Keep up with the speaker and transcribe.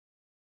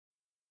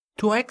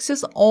To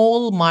access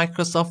all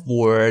Microsoft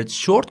Word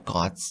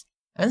shortcuts,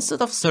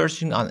 instead of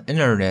searching on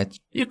internet,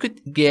 you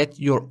could get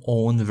your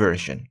own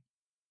version.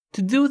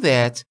 To do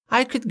that,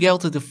 I could go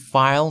to the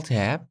File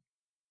tab,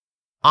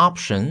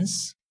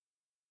 Options,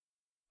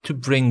 to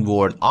bring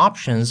Word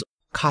options,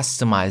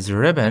 customize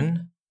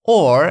ribbon,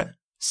 or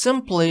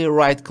simply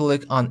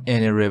right-click on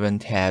any ribbon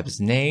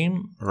tab's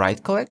name,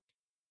 right-click,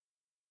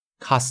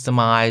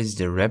 customize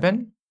the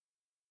ribbon.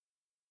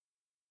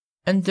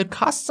 And to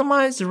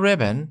customize the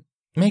ribbon,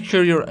 make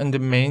sure you're in the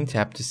main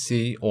tab to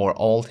see or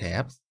all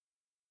tabs.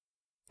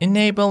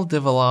 Enable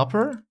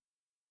developer.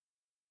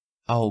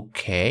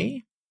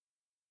 Okay.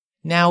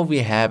 Now we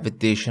have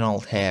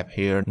additional tab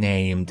here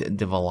named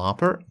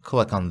developer.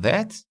 Click on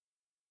that.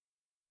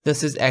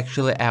 This is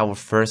actually our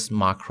first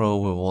macro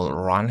we will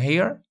run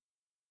here.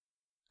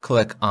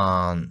 Click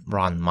on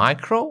run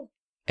macro.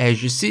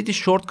 As you see the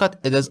shortcut,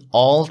 it is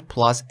Alt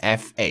plus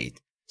F8.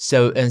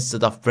 So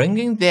instead of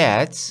bringing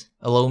that,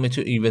 allow me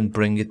to even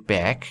bring it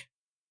back.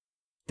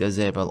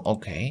 Disable,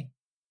 okay.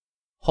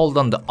 Hold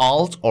on the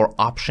Alt or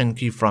Option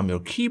key from your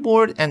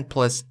keyboard and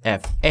press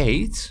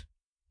F8.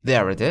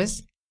 There it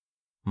is.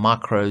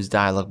 Macros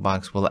dialog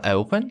box will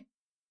open.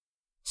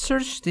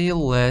 Search the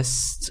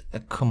list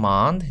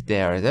command.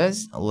 There it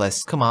is,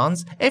 list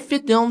commands. If you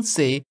don't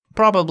see,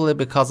 probably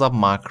because of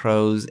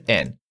macros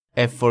in.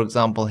 If, for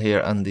example,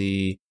 here on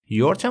the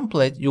your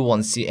template, you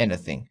won't see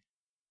anything.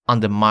 On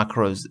the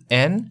macros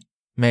in,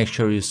 make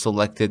sure you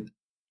selected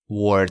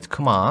Word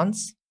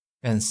commands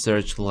and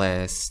search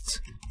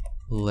list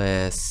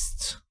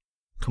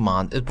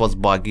command. It was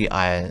buggy.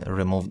 I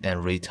removed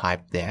and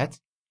retyped that.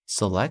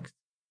 Select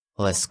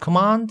list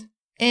command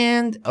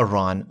and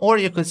run, or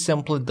you could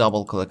simply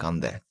double click on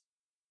that.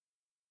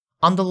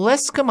 On the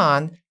list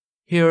command,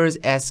 here is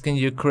asking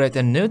you create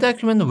a new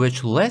document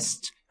which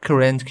lists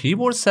current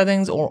keyboard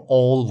settings or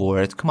all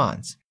Word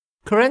commands.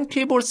 Current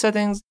keyboard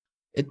settings,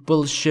 it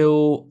will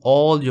show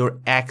all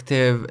your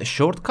active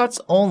shortcuts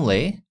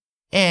only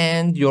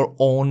and your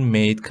own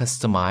made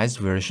customized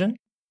version.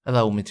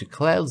 Allow me to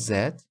close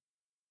that.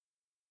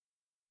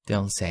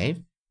 Don't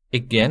save.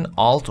 Again,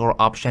 Alt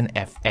or Option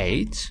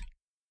F8.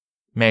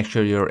 Make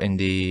sure you're in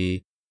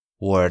the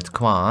Word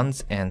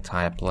commands and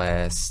type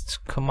list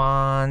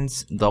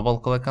commands. Double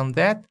click on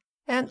that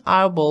and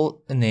I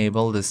will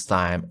enable this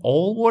time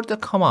all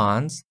Word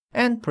commands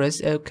and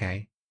press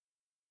OK.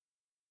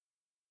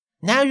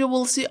 Now you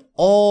will see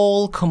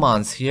all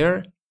commands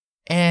here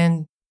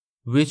and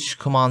which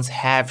commands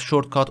have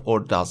shortcut or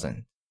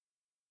doesn't.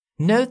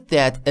 Note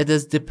that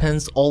it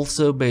depends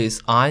also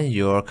based on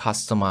your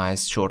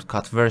customized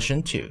shortcut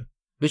version too,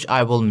 which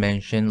I will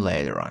mention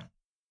later on.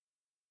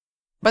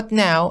 But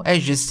now,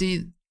 as you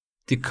see,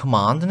 the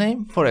command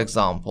name, for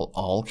example,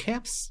 all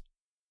caps,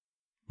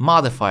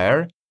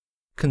 modifier,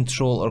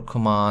 Control or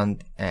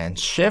Command and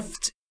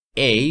Shift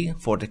A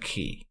for the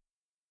key.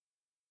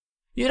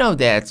 You know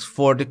that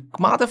for the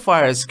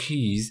modifiers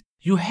keys,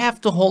 you have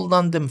to hold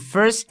on them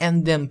first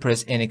and then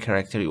press any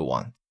character you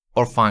want,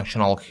 or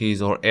functional keys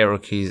or arrow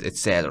keys,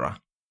 etc.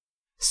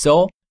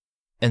 So,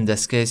 in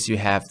this case, you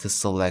have to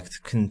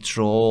select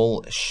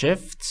Control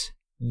Shift,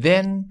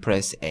 then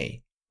press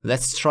A.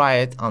 Let's try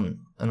it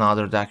on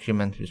another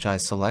document which I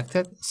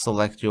selected.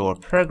 Select your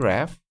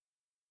paragraph,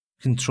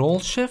 Control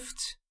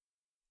Shift,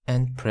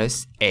 and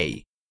press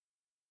A.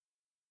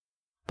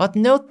 But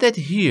note that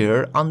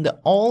here on the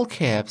all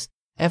caps,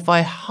 if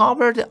I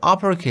hover the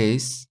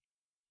uppercase,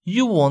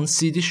 you won't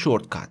see the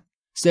shortcut.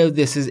 So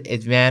this is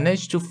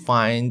advantage to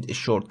find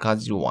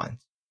shortcuts you want.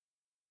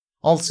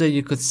 Also,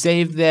 you could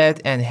save that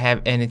and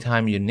have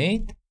anytime you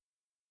need.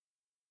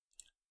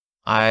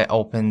 I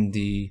open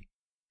the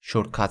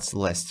shortcuts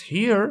list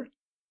here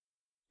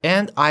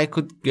and I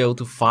could go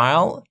to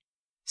File,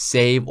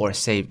 Save or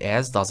Save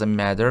As, doesn't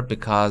matter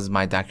because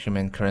my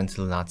document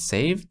currently not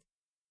saved.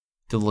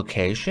 The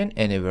location,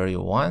 anywhere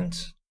you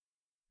want.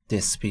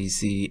 This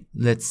PC,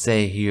 let's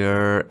say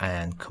here,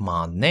 and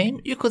command name.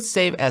 You could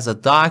save as a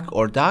doc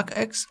or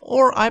docx,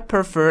 or I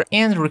prefer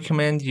and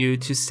recommend you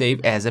to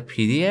save as a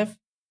PDF.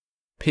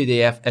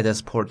 PDF, it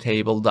is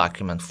portable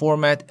document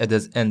format. It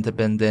is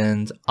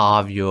independent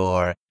of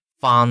your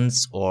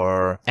fonts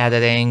or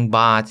editing,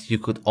 but you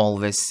could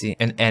always see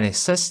in any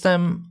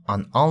system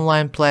on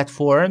online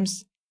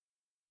platforms,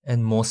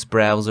 and most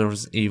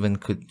browsers even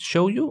could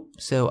show you.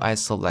 So I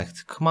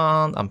select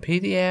command on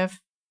PDF,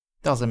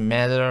 doesn't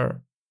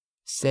matter,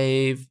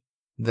 save,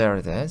 there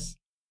it is.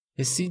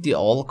 You see the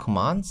all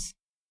commands,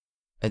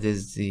 it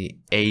is the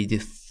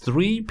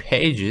 83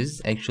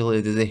 pages, actually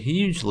it is a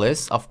huge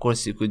list. Of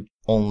course you could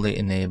only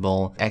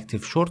enable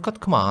active shortcut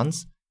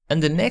commands. In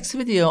the next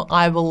video,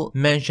 I will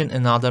mention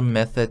another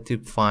method to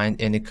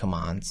find any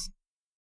commands.